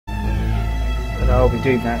So I'll be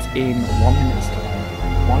doing that in 1 minute's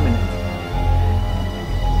time. 1 minute.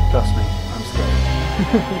 Trust me, I'm scared.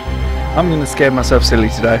 I'm going to scare myself silly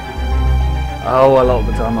today. Oh, a lot of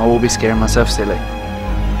the time I will be scaring myself silly.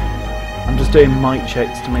 I'm just doing mic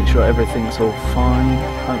checks to make sure everything's all fine.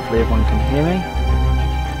 Hopefully everyone can hear me.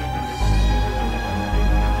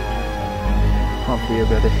 Hopefully you'll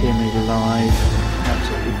be able to hear me live.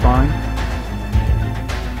 Absolutely fine.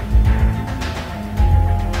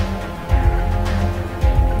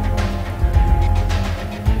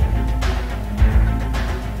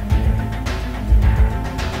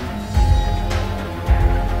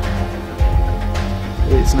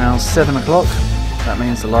 It's now 7 o'clock. That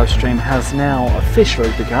means the live stream has now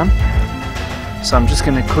officially begun. So I'm just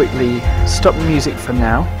going to quickly stop the music for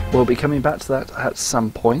now. We'll be coming back to that at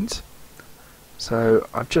some point. So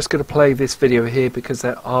I've just got to play this video here because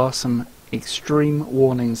there are some extreme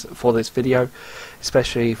warnings for this video,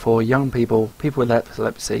 especially for young people, people with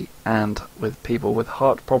epilepsy, and with people with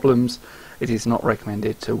heart problems. It is not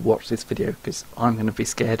recommended to watch this video because I'm going to be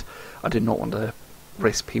scared. I do not want to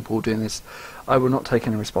risk people doing this. I will not take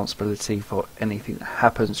any responsibility for anything that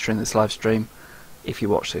happens during this live stream if you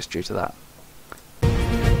watch this due to that.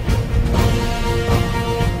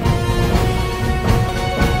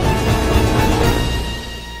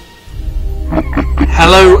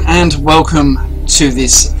 Hello and welcome to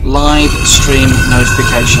this live stream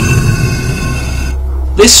notification.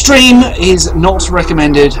 This stream is not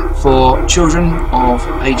recommended for children of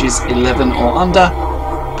ages 11 or under,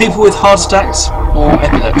 people with heart attacks or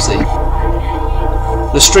epilepsy.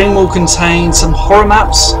 The stream will contain some horror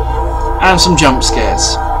maps and some jump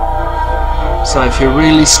scares. So if you're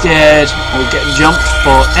really scared or get jumped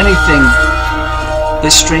for anything,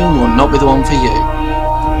 this stream will not be the one for you.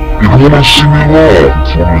 If you want to see me live,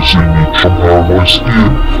 if you want to see me jump out of my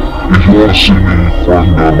skin, if you want to see me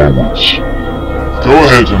throwing down my wits, go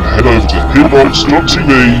ahead and head over to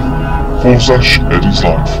hitbox.tv/Eddie's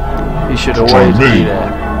Life. You should always be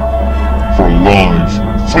there for a live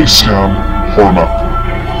face cam horror map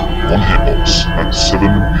on Hitbox at 7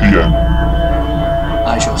 PM.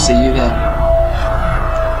 I shall see you there.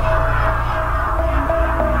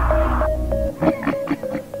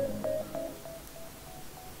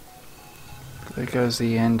 There goes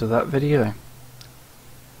the end of that video.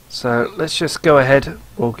 So let's just go ahead.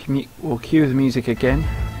 We'll cue the music again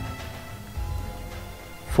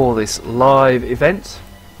for this live event.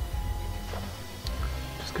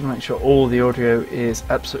 Just going to make sure all the audio is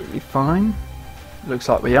absolutely fine. Looks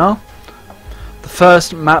like we are. The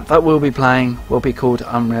first map that we'll be playing will be called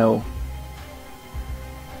Unreal.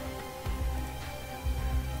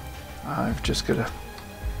 I've just got to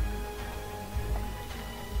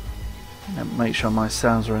make sure my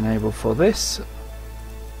sounds are enabled for this.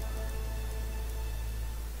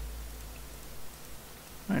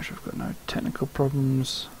 Make sure I've got no technical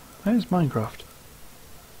problems. There's Minecraft.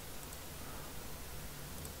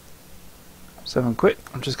 7 quit.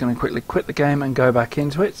 I'm just going to quickly quit the game and go back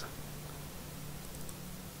into it.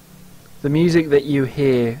 The music that you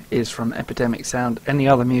hear is from Epidemic Sound. Any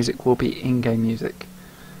other music will be in-game music.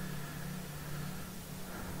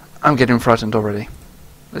 I'm getting frightened already.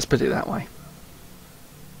 Let's put it that way.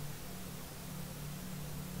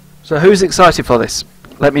 So who's excited for this?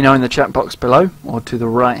 Let me know in the chat box below, or to the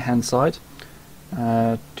right hand side.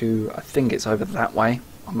 I think it's over that way.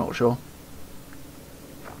 I'm not sure.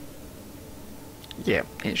 Yeah,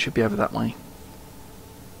 it should be over that way.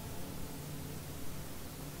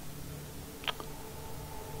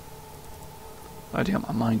 Loading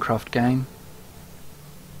up my Minecraft game.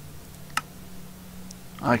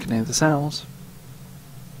 I can hear the sounds.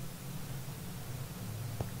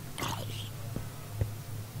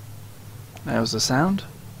 There's the sound.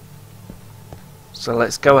 So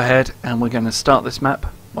let's go ahead and we're going to start this map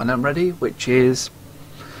when I'm ready, which is,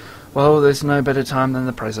 well, there's no better time than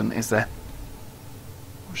the present, is there?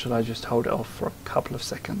 Or should I just hold it off for a couple of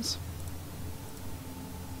seconds?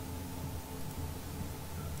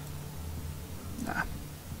 Nah.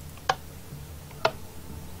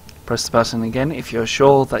 Press the button again if you're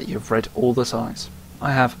sure that you've read all the signs.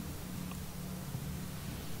 I have.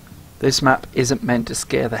 This map isn't meant to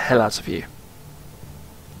scare the hell out of you.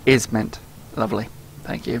 Is meant. Lovely.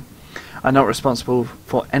 Thank you. I'm not responsible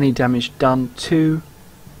for any damage done to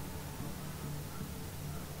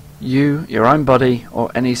you, your own body,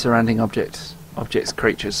 or any surrounding objects,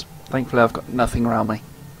 creatures. Thankfully I've got nothing around me.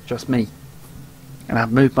 Just me. And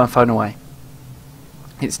I've moved my phone away.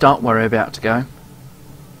 It's dark where we're about to go,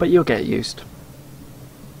 but you'll get used.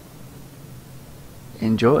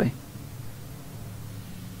 Enjoy.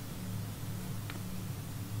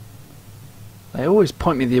 They always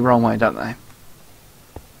point me the wrong way, don't they?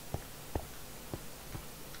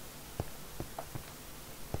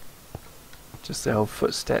 What's the old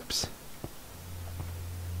footsteps?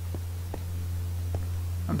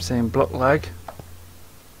 I'm seeing block lag.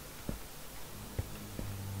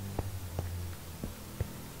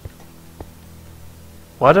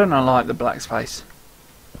 Why don't I like the black space?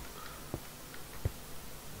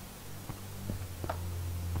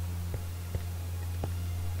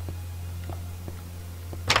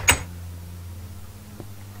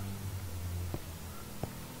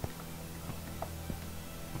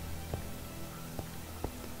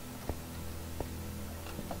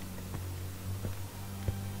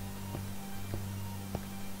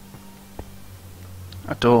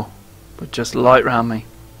 A door with just light round me.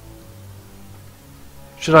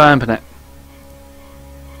 Should I open it?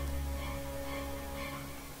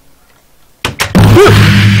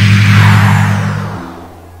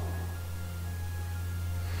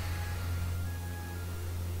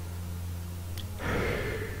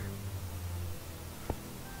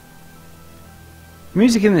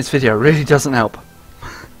 Music in this video really doesn't help.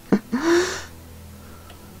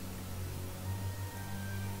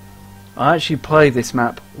 I actually played this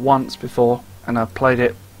map once before, and I've played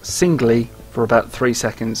it singly for about 3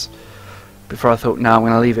 seconds before I thought, no, I'm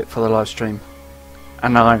going to leave it for the live stream.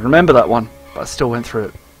 And I remember that one, but I still went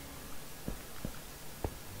through it.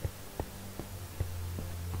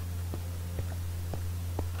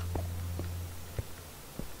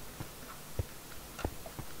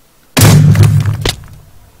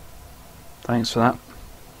 Thanks for that.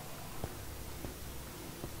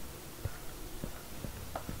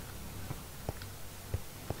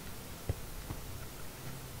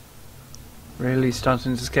 Really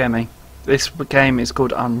starting to scare me. This game is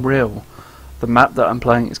called Unreal. The map that I'm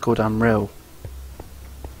playing is called Unreal.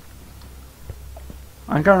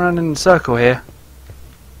 I'm going around in a circle here.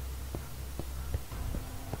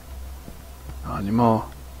 Not anymore.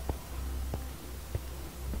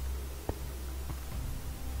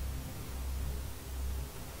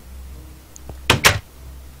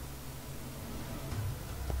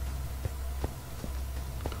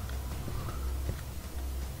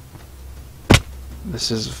 This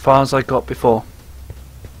is as far as I got before.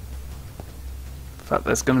 In fact,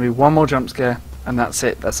 there's going to be one more jump scare, and that's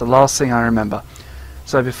it. That's the last thing I remember.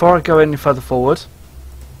 So before I go any further forward,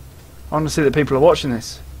 I want to see that people are watching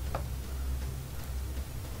this.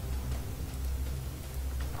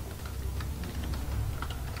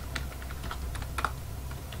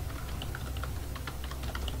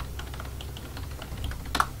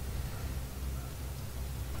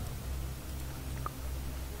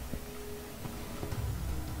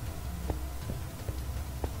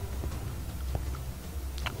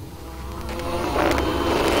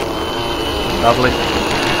 Lovely.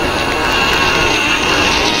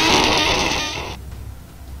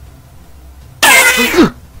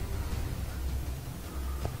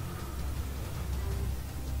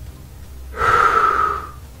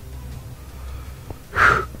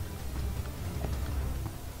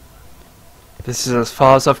 This is as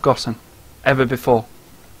far as I've gotten ever before.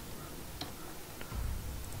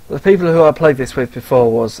 The people who I played this with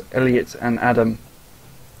before was Elliot and Adam.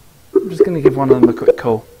 I'm just going to give one of them a quick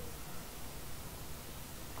call.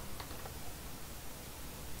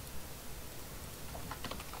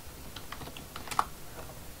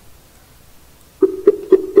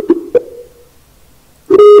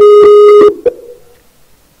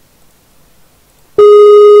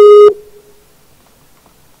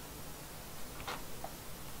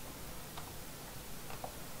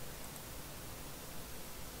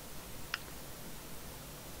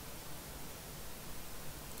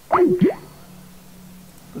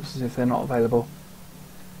 Looks as if they're not available.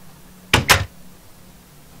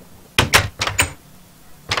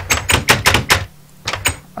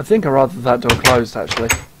 I think I'd rather that door closed actually.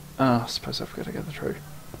 Oh, I suppose I've got to get the truth.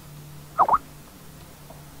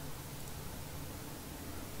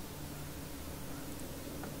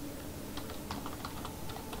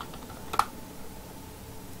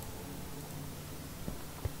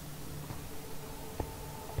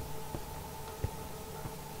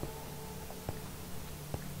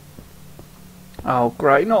 Oh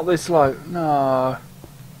great, not this low. No.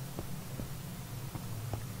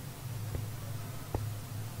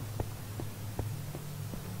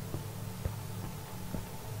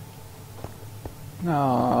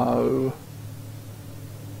 No.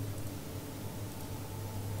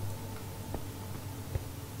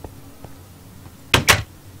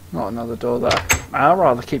 Not another door there. I'd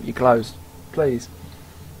rather keep you closed. Please.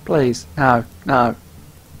 Please. No. No.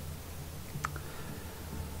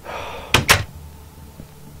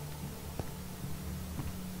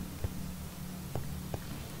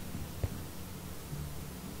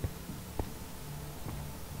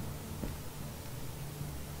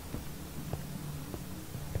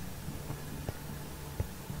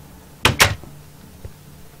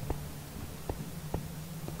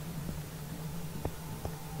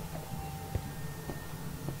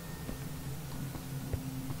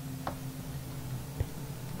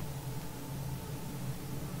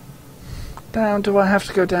 Down, do I have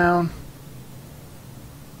to go down?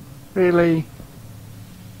 Really?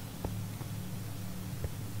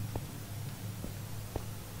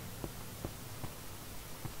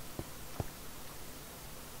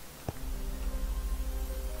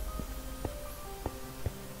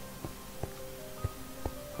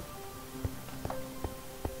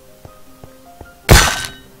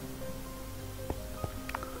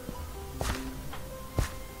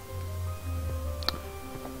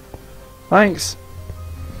 Thanks.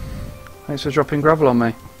 Thanks for dropping gravel on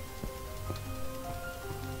me.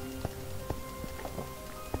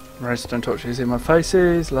 Redstone torches in my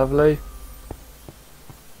faces, lovely.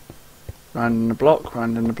 Round in the block,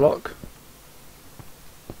 round in the block.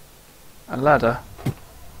 A ladder.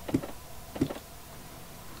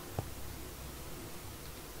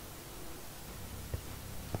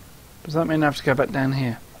 Does that mean I have to go back down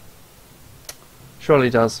here? Surely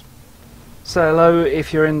does. Say hello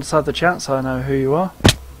if you're inside the chat so I know who you are.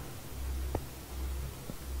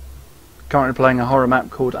 Currently playing a horror map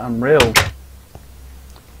called Unreal.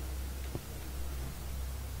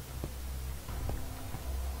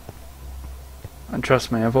 And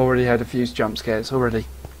trust me, I've already had a few jump scares already.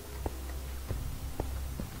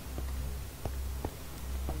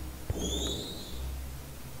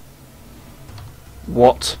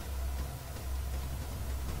 What?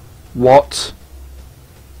 What?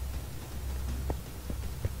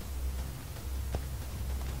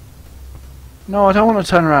 No, I don't want to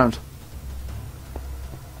turn around.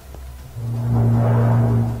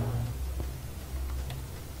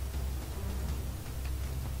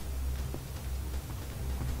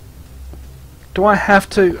 Do I have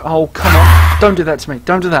to? Oh, come on. Don't do that to me.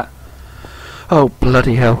 Don't do that. Oh,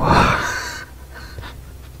 bloody hell.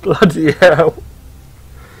 Bloody hell.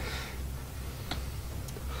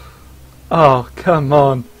 Oh, come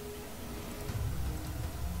on.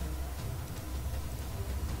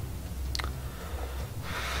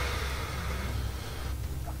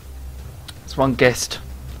 There's one guest.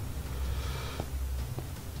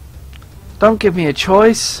 Don't give me a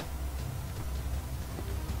choice.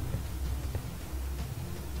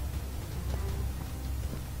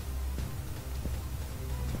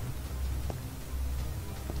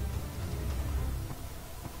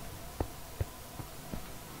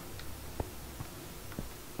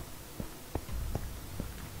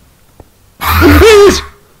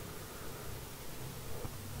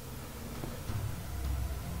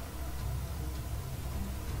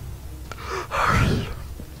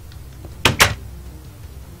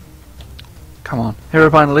 Come on,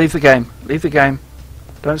 Herobrine, leave the game. Leave the game.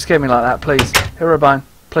 Don't scare me like that, please. Herobrine,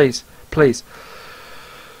 please, please.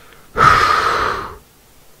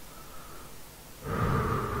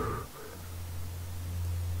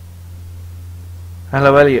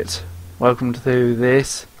 Hello, Elliot. Welcome to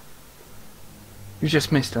this. You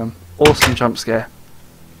just missed an awesome jump scare.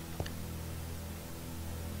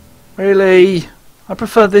 Really? I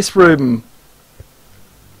prefer this room.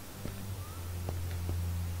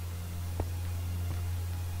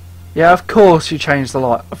 Yeah, of course you changed the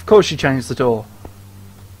light. Of course you changed the door.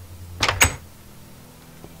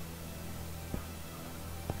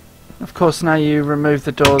 Of course now you remove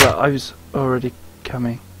the door that I was already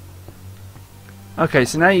coming. Okay,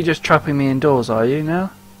 so now you're just trapping me indoors, are you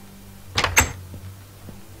now?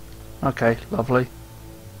 Okay, lovely.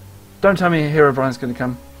 Don't tell me Herobrine's going to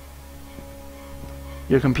come.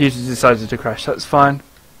 Your computer decided to crash. That's fine.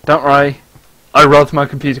 Don't worry. I'd rather my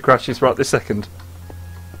computer crashes right this second.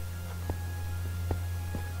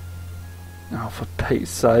 Oh, for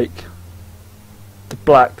Pete's sake. The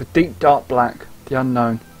black, the deep dark black, the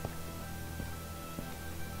unknown.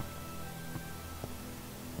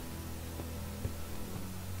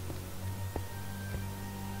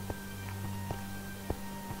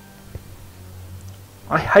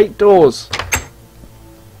 I hate doors.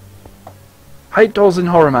 Hate doors in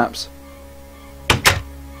horror maps.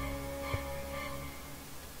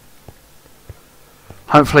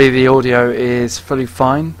 Hopefully the audio is fully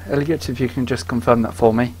fine. Elliot, if you can just confirm that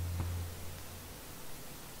for me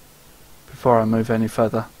before I move any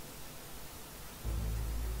further.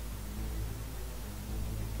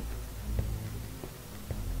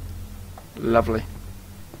 Lovely.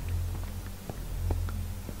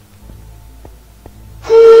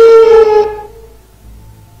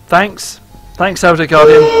 Thanks. Thanks, Elder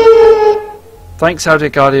Guardian. Thanks, Elder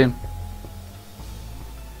Guardian.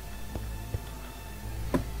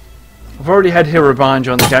 I've already had Herobrine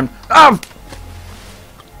join the game. Oh!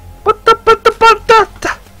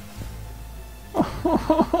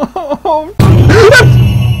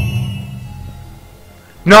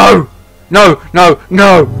 No! No! No!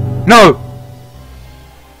 No! No!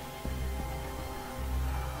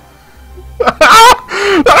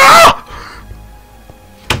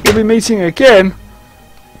 we'll be meeting again.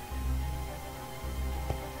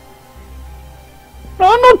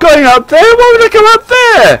 No, I'm not going up there. Why would I go up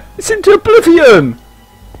there? It's into oblivion.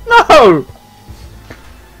 No.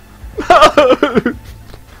 No.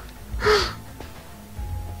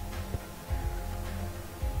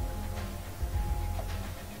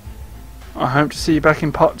 I hope to see you back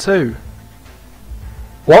in part 2.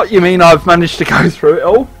 What? You mean I've managed to go through it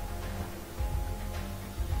all?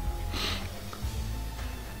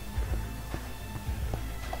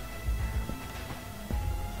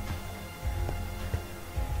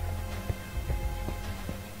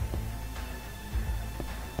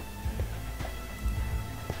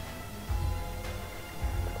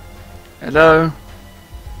 Hello?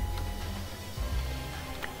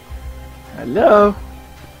 Hello?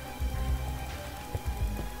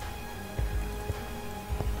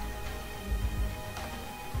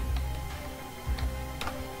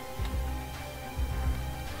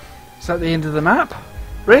 Is that the end of the map?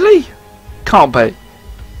 Really? Can't be.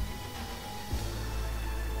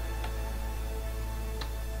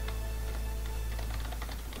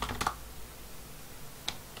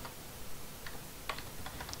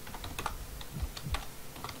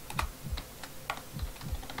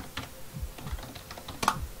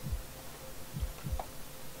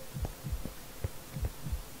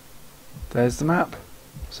 There's the map.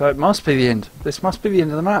 So it must be the end. This must be the end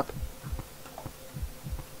of the map.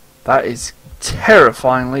 That is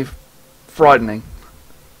terrifyingly frightening.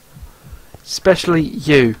 Especially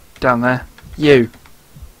you down there. You.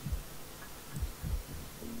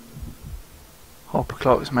 Hopper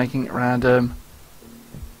clock is making it random.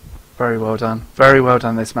 Very well done. Very well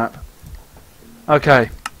done, this map. Okay.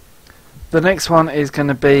 The next one is going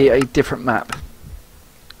to be a different map.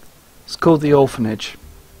 It's called The Orphanage.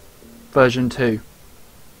 Version 2.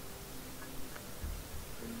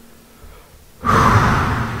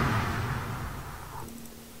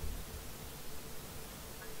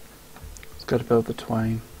 Got to build the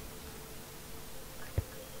twain.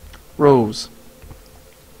 Rules.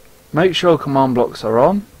 Make sure command blocks are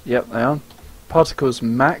on. Yep, they are. Particles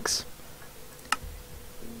max.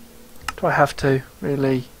 Do I have to?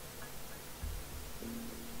 Really?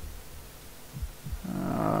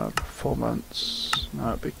 Performance. No,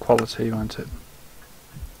 it'd be quality, won't it?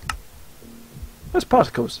 Where's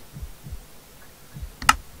particles?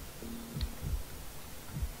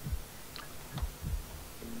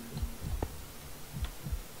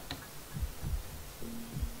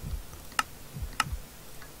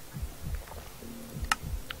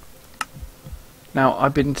 Now,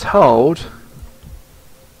 I've been told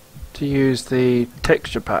to use the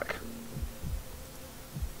texture pack,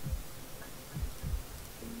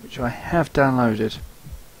 which I have downloaded.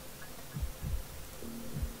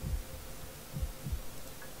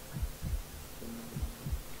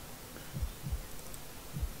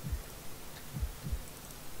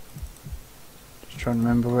 Just trying to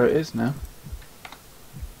remember where it is now.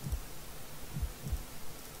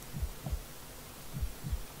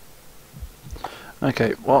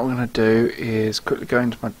 Okay, what I'm going to do is quickly go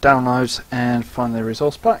into my downloads and find the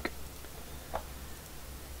resource pack.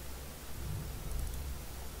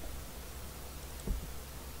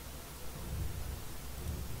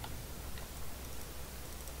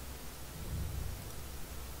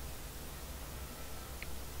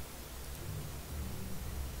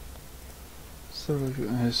 So look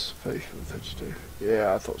at this, 32.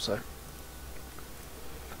 Yeah, I thought so.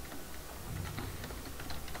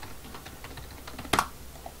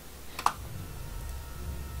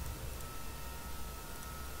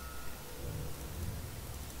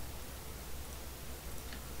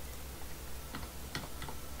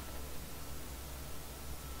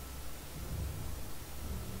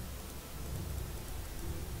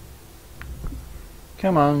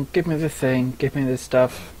 Come on, give me the thing, give me this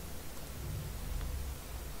stuff.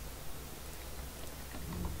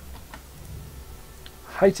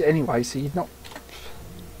 I hate it anyway, so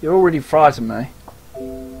you're already frightened me.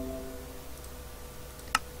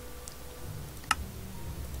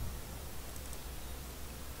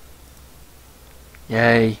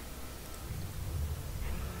 Yay.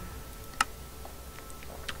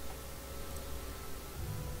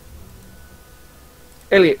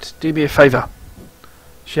 Elliot, do me a favour.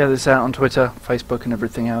 Share this out on Twitter, Facebook and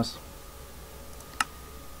everything else.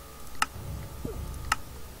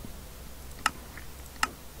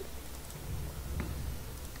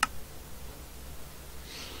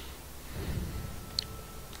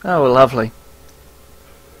 Oh, lovely.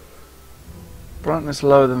 Brightness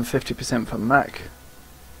lower than 50% for Mac.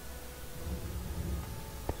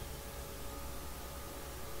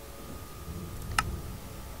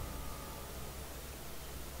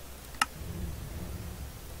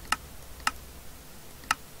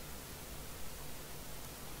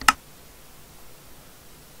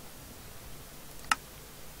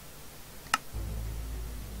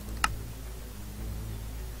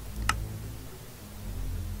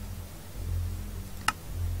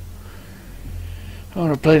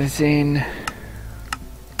 want to play this in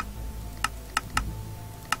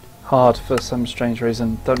hard for some strange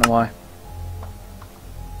reason, don't know why.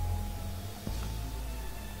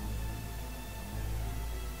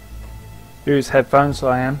 Use headphones,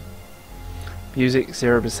 I am. Music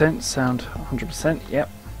 0%, sound 100%, yep.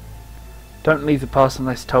 Don't leave the past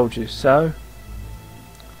unless told you so.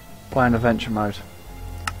 Play in adventure mode.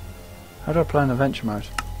 How do I play in adventure mode?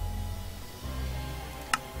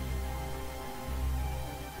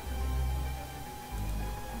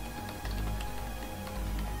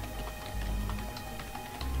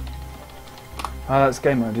 Oh, that's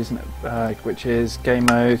game mode, isn't it? Which is game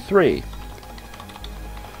mode 3.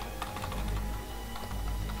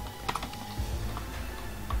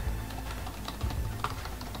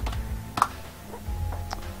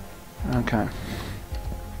 Okay.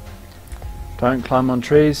 Don't climb on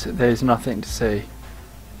trees, there's nothing to see.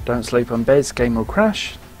 Don't sleep on beds, game will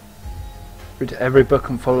crash. Read every book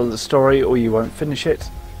and follow the story or you won't finish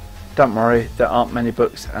it. Don't worry, there aren't many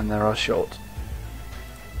books and they are short.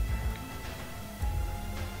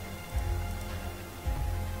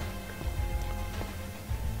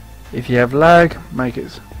 If you have lag, make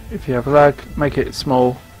it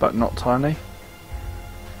small but not tiny.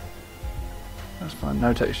 That's fine.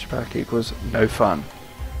 No texture pack equals no fun.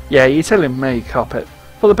 Yeah, you're telling me, carpet.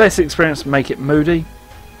 For the best experience, make it moody.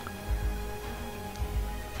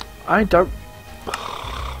 I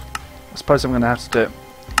suppose I'm going to have to do it.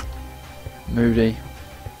 Moody.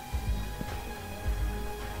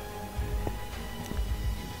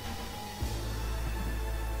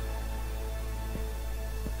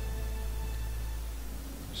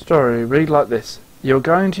 Story read like this. You're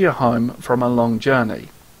going to your home from a long journey,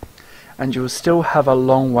 and you will still have a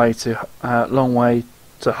long way to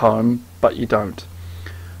home, but you don't.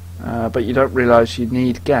 But you don't realise you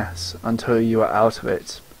need gas until you are out of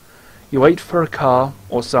it. You wait for a car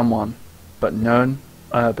or someone, but no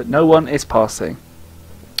one is passing.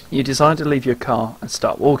 You decide to leave your car and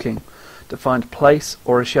start walking to find a place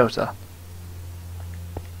or a shelter.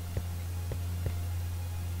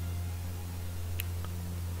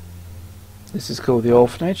 This is called the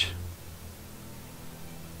orphanage.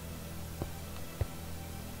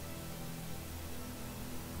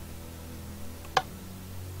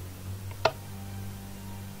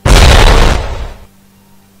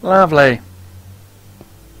 Lovely.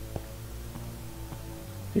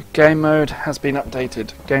 Your game mode has been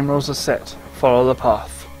updated. Game rules are set. Follow the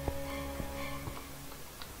path.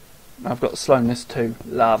 I've got slowness too.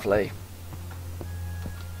 Lovely.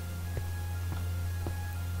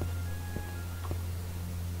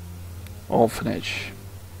 Orphanage.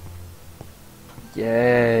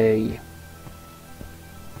 Yay.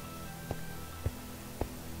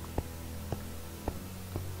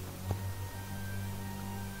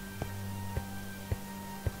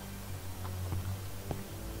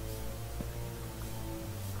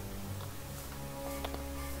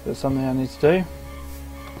 There's something I need to do.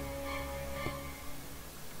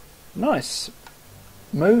 Nice.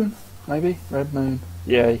 Moon, maybe? Red moon.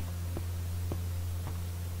 Yay.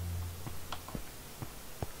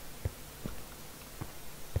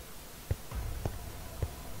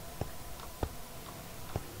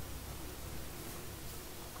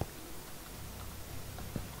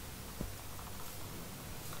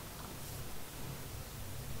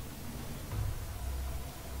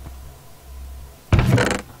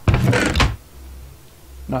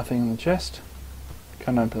 Nothing in the chest.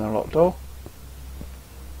 Can't open the locked door.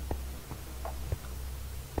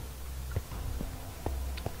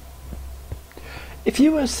 If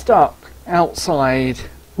you were stuck outside,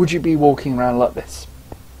 would you be walking around like this?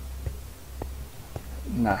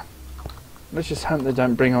 Nah. Let's just hope they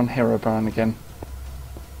don't bring on Herobrine again.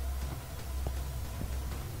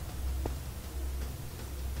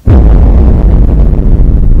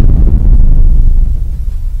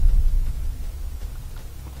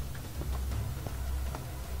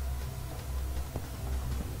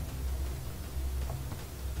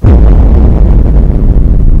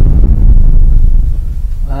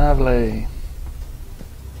 Lovely.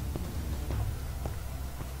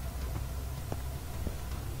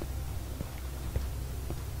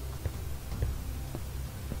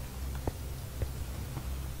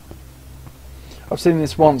 I've seen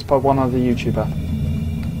this once by one other YouTuber,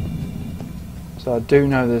 so I do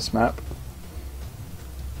know this map.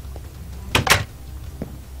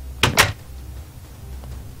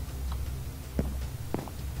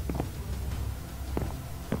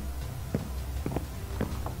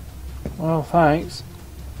 Well, thanks.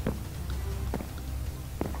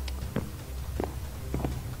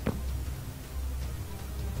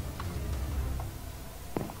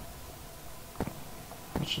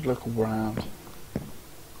 should look all round.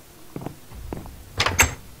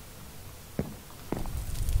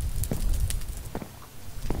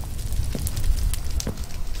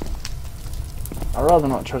 I'd rather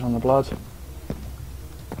not tread on the blood.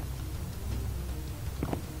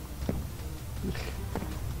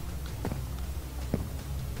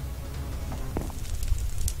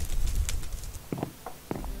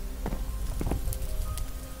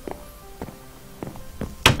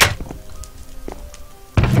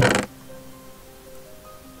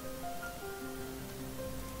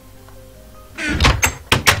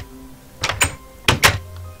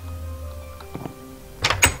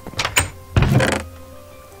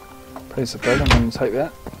 Piece of bread, I'm going to take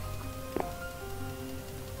that.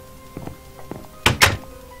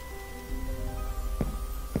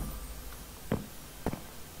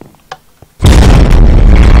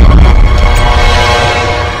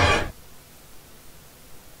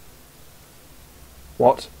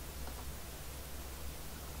 What?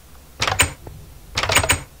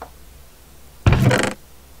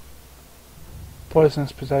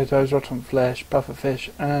 Poisonous potatoes, rotten flesh, puffer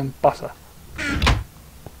fish and butter.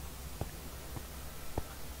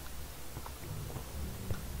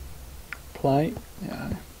 Plate,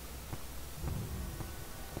 yeah.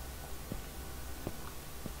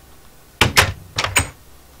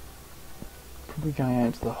 Probably going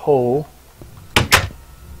out to the hall.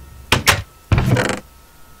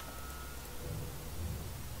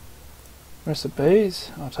 Recipes,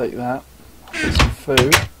 I'll take that. I'll get some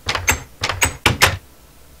food.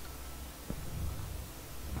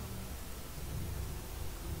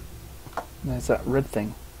 And there's that red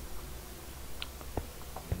thing.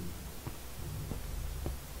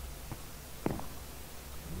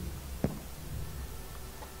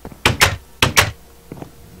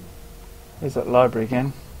 There's that library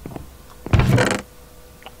again.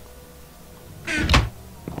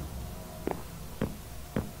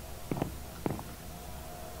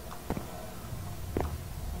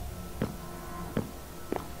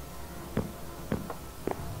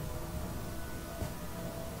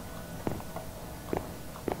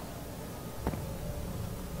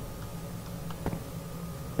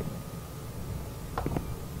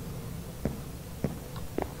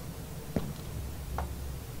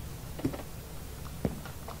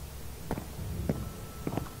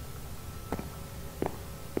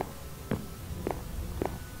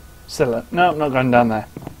 Cellar. No, I'm not going down there.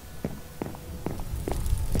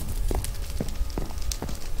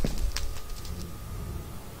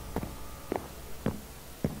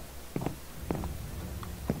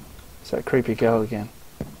 It's that creepy girl again.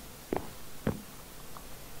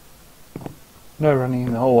 No running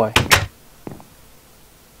in the hallway.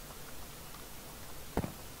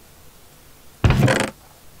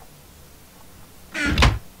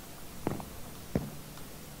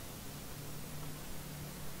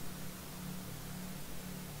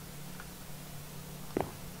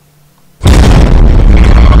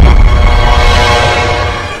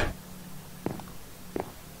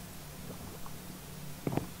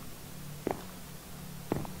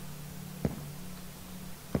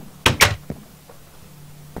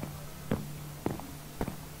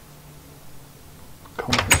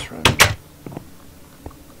 Conference room.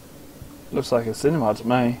 Looks like a cinema to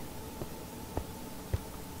me.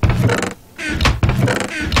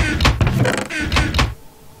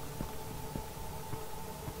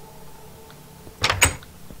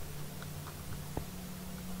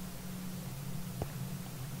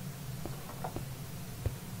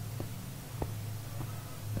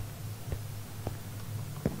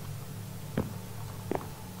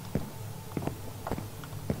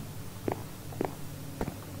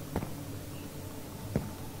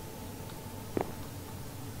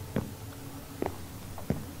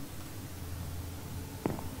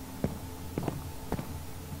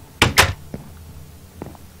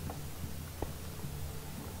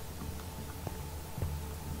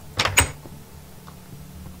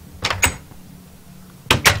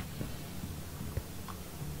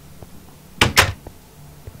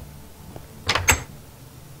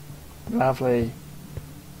 Lovely.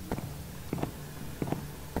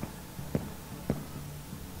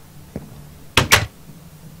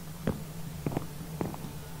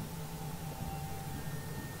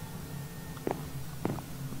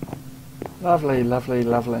 Lovely, lovely,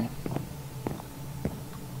 lovely.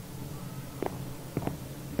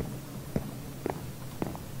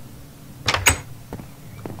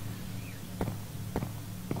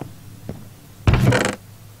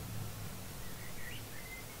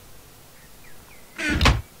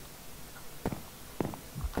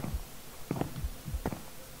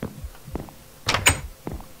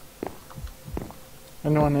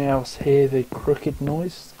 Anyone else hear the crooked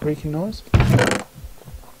noise, creaking noise?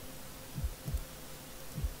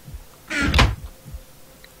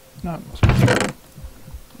 No, it must be.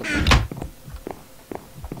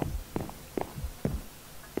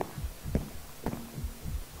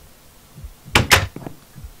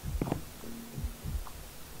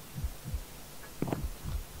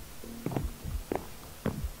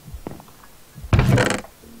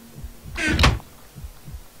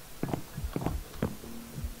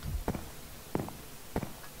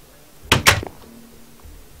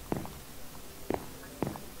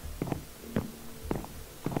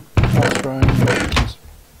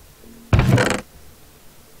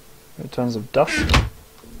 Tons of dust.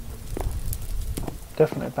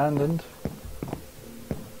 Definitely abandoned.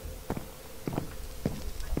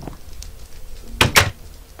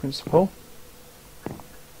 Principal.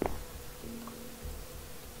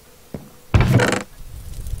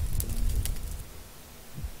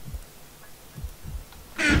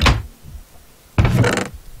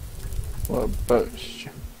 What a boast.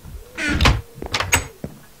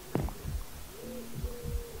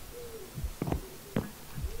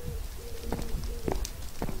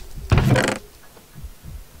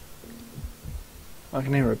 I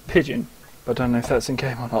can hear a pigeon, but I don't know if that's in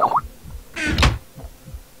game or not.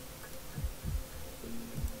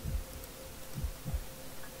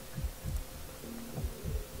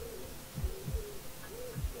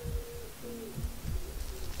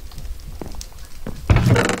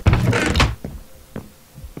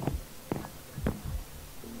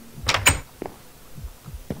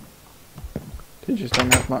 Pigeons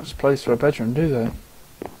don't have much place for a bedroom, do they?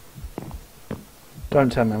 Don't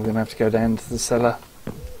tell me I'm going to have to go down to the cellar.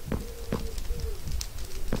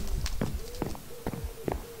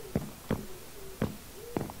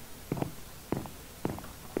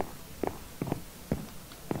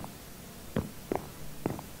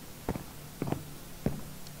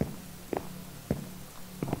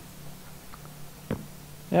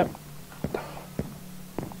 Yep.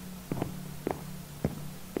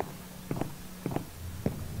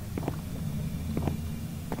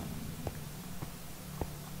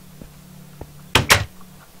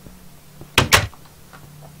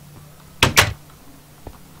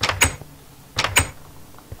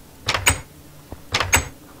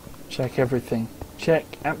 Check everything. Check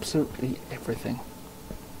absolutely everything.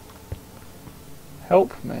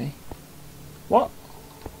 Help me. What?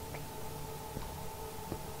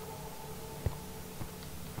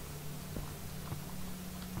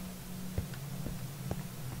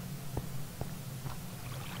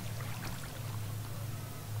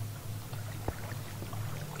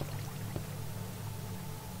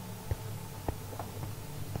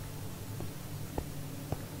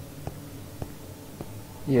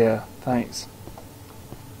 Yeah, thanks.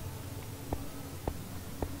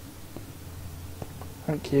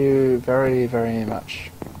 Thank you very, very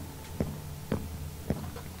much.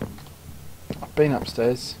 I've been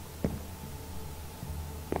upstairs.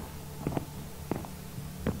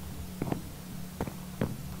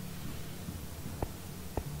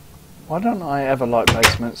 Why don't I ever like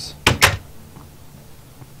basements?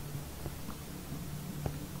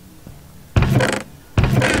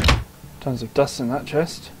 Tons of dust in that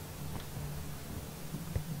chest.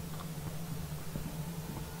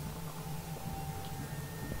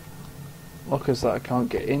 Lockers that I can't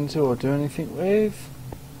get into or do anything with.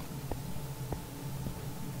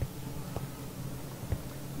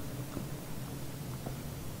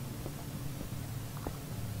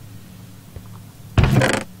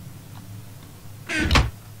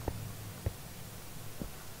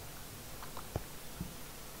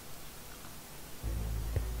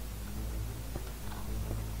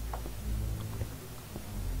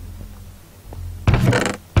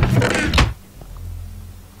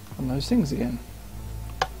 Those things again.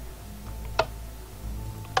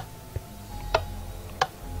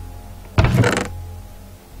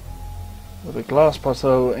 With a glass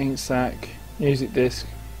bottle, ink sac, music disc.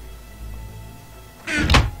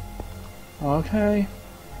 Okay.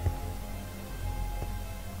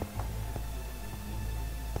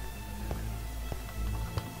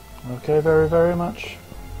 Okay, very, very much.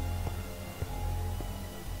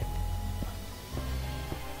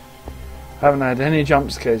 Haven't had any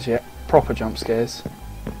jump scares yet, proper jump scares.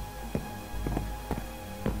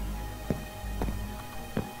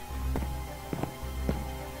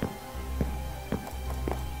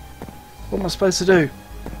 What am I supposed to do?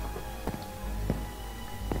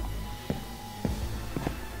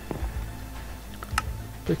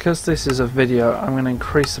 Because this is a video, I'm going to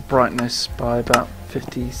increase the brightness by about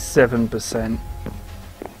 57%.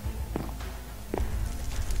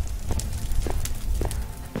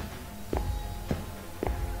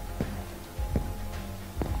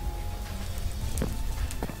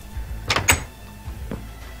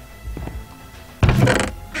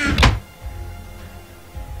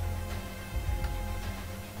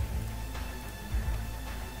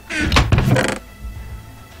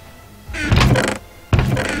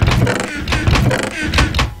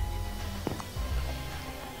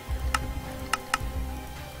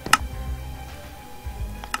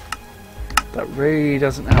 That really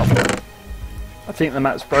doesn't help. I think the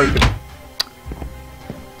map's broken.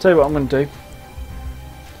 Tell you what I'm going to do.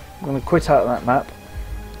 I'm going to quit out of that map.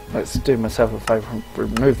 Let's do myself a favour and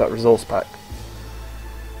remove that resource pack.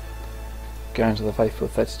 Go into the Faithful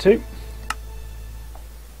 32.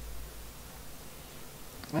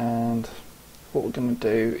 And what we're going to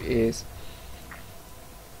do is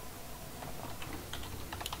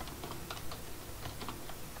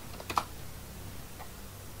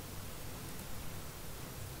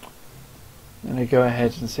I'm going to go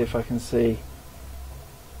ahead and see if I can see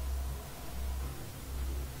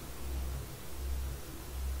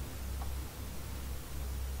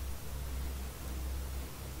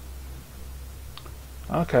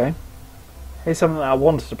okay, here's something that I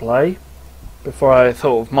wanted to play before I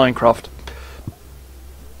thought of Minecraft.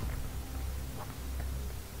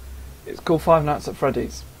 It's called Five Nights at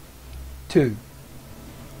Freddy's 2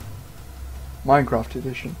 Minecraft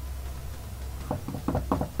edition.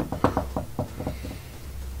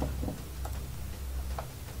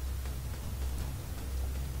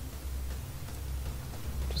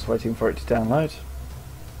 Just waiting for it to download.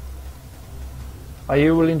 Are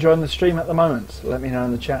you all enjoying the stream at the moment? Let me know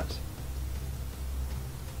in the chat.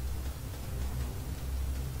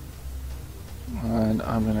 And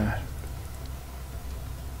I'm gonna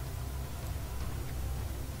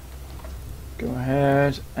go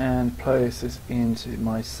ahead and place this into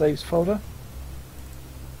my saves folder.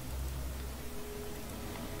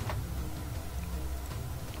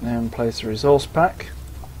 And place a resource pack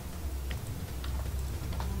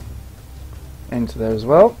into there as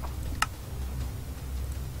well.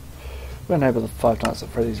 We'll enable the Five Nights at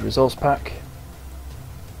Freddy's resource pack.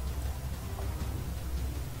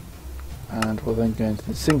 And we'll then go into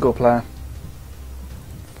the single player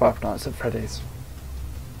Five Nights at Freddy's.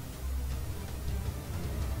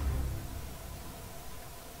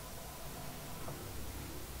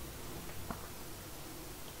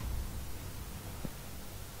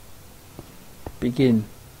 Begin.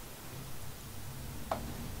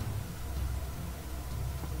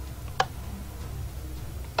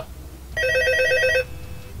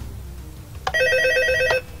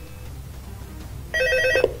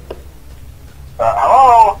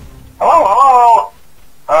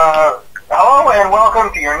 Hello and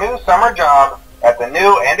welcome to your new summer job at the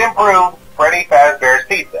new and improved Freddy Fazbear's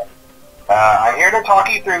Pizza. I'm here to talk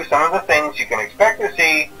you through some of the things you can expect to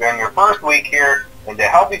see during your first week here and to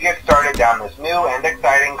help you get started down this new and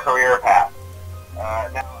exciting career path.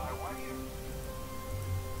 Now, I want you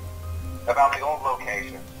about the old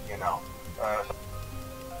location, you know.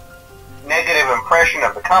 Negative impression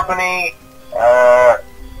of the company.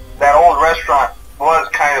 That old restaurant was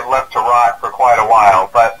kind of left to rot for quite a while,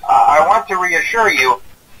 but I want to reassure you,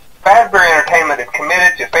 Fazbear Entertainment is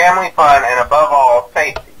committed to family fun and above all,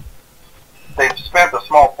 safety. They've spent a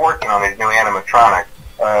small fortune on these new animatronics.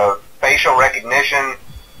 Facial recognition,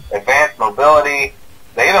 advanced mobility,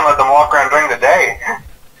 they even let them walk around during the day.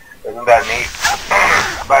 Isn't that neat?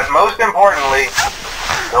 But most importantly,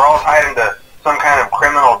 they're all tied into some kind of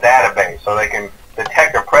criminal database so they can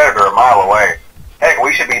detect a predator a mile away. Heck,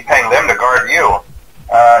 we should be paying them to guard you.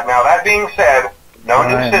 Now that being said, no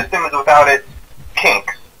new system is without its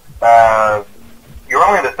kinks. You're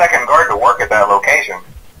only the second guard to work at that location.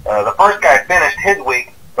 The first guy finished his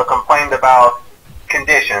week but complained about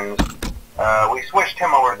conditions. We switched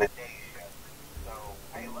him over to the day shift. So,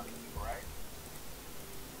 hey, lucky you, right?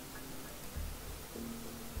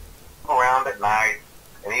 Around at night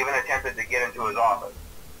and even attempted to get into his office.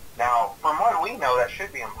 Now, from what we know, that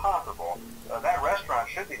should be impossible. That restaurant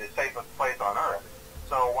should be the safest place on Earth.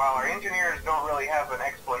 So while our engineers don't really have an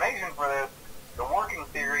explanation for this, the working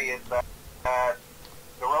theory is that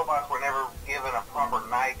the robots were never given a proper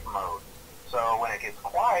night mode. So when it gets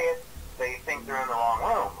quiet, they think they're in the wrong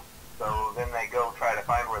room. So then they go try to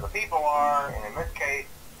find where the people are, and in this case,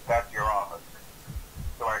 that's your office.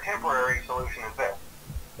 So our temporary solution is this.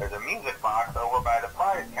 There's a music box over by the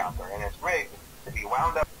prize counter, and it's rigged to be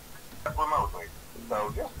wound up remotely.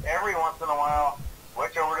 So just every once in a while,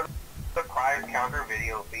 switch over to the prize counter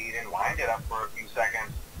video feed and wind it up for a few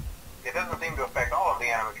seconds. It doesn't seem to affect all of the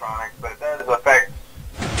animatronics, but it does affect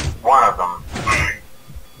one of them.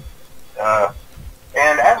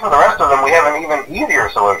 And as for the rest of them, we have an even easier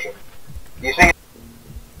solution. You see,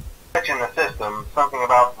 in the system, something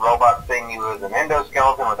about robots seeing you as an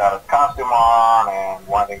endoskeleton without a costume on and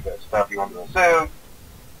wanting to stuff you into a suit.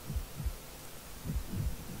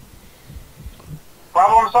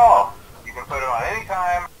 Problem solved. You can put it on any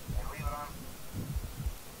time and leave it on.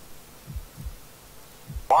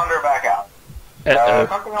 Wander back out.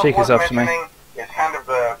 Something else Chica's worth after me. mentioning is kind of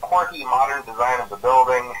the quirky modern design of the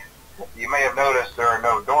building. you may have noticed there are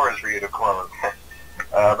no doors for you to close.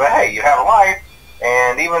 But hey, you have a light,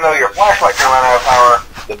 and even though your flashlight can run out of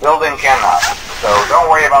power, the building cannot. So don't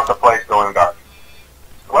worry about the place going dark.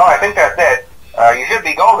 Well, I think that's it. You should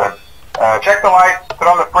be golden. Check the lights, put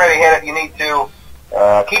on the Freddy head if you need to.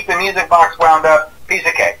 Keep the music box wound up. Piece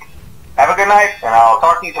of cake. Have a good night, and I'll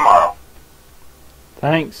talk to you tomorrow.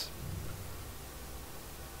 Thanks.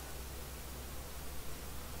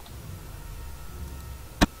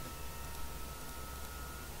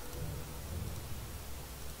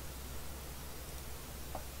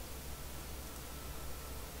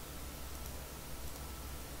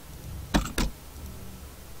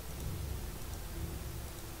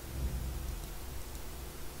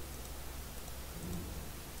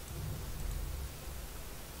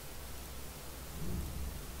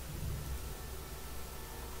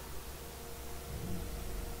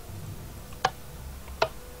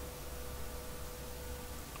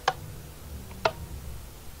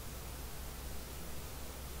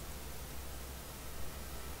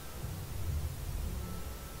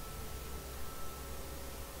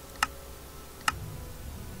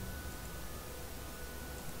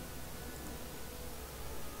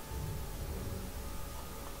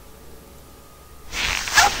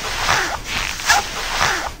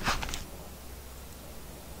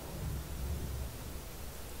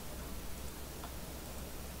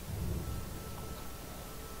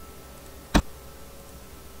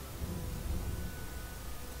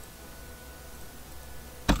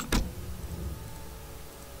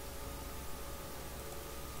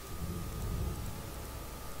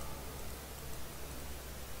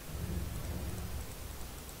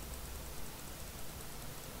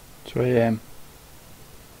 It's 3 AM.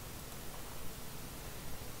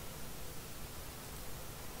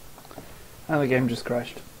 And the game just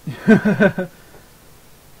crashed.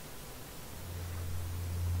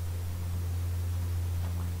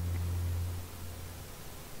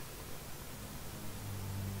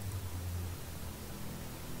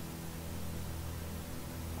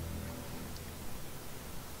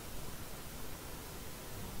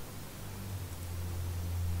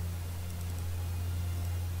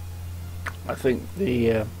 I think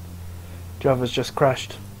the Java's just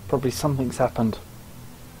crashed. Probably something's happened.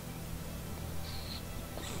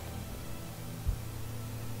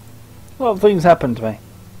 A lot of things happened to me.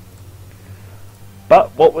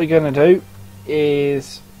 But what we're going to do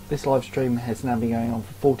is, this live stream has now been going on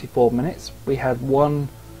for 44 minutes. We had one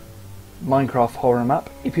Minecraft horror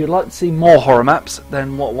map. If you'd like to see more horror maps,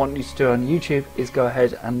 then what I want you to do on YouTube is go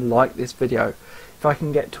ahead and like this video. If I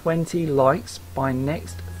can get 20 likes by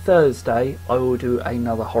next Thursday, I will do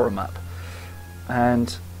another horror map.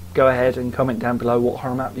 And go ahead and comment down below what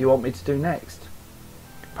horror map you want me to do next.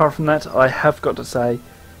 Apart from that, I have got to say,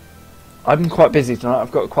 I'm quite busy tonight.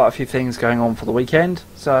 I've got quite a few things going on for the weekend,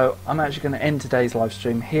 so I'm actually going to end today's live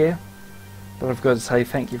stream here. But I've got to say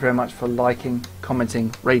thank you very much for liking,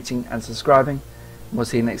 commenting, rating and subscribing. And we'll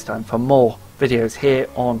see you next time for more videos here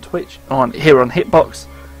on Twitch, here on Hitbox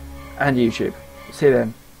and YouTube. See you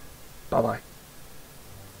then. Bye bye.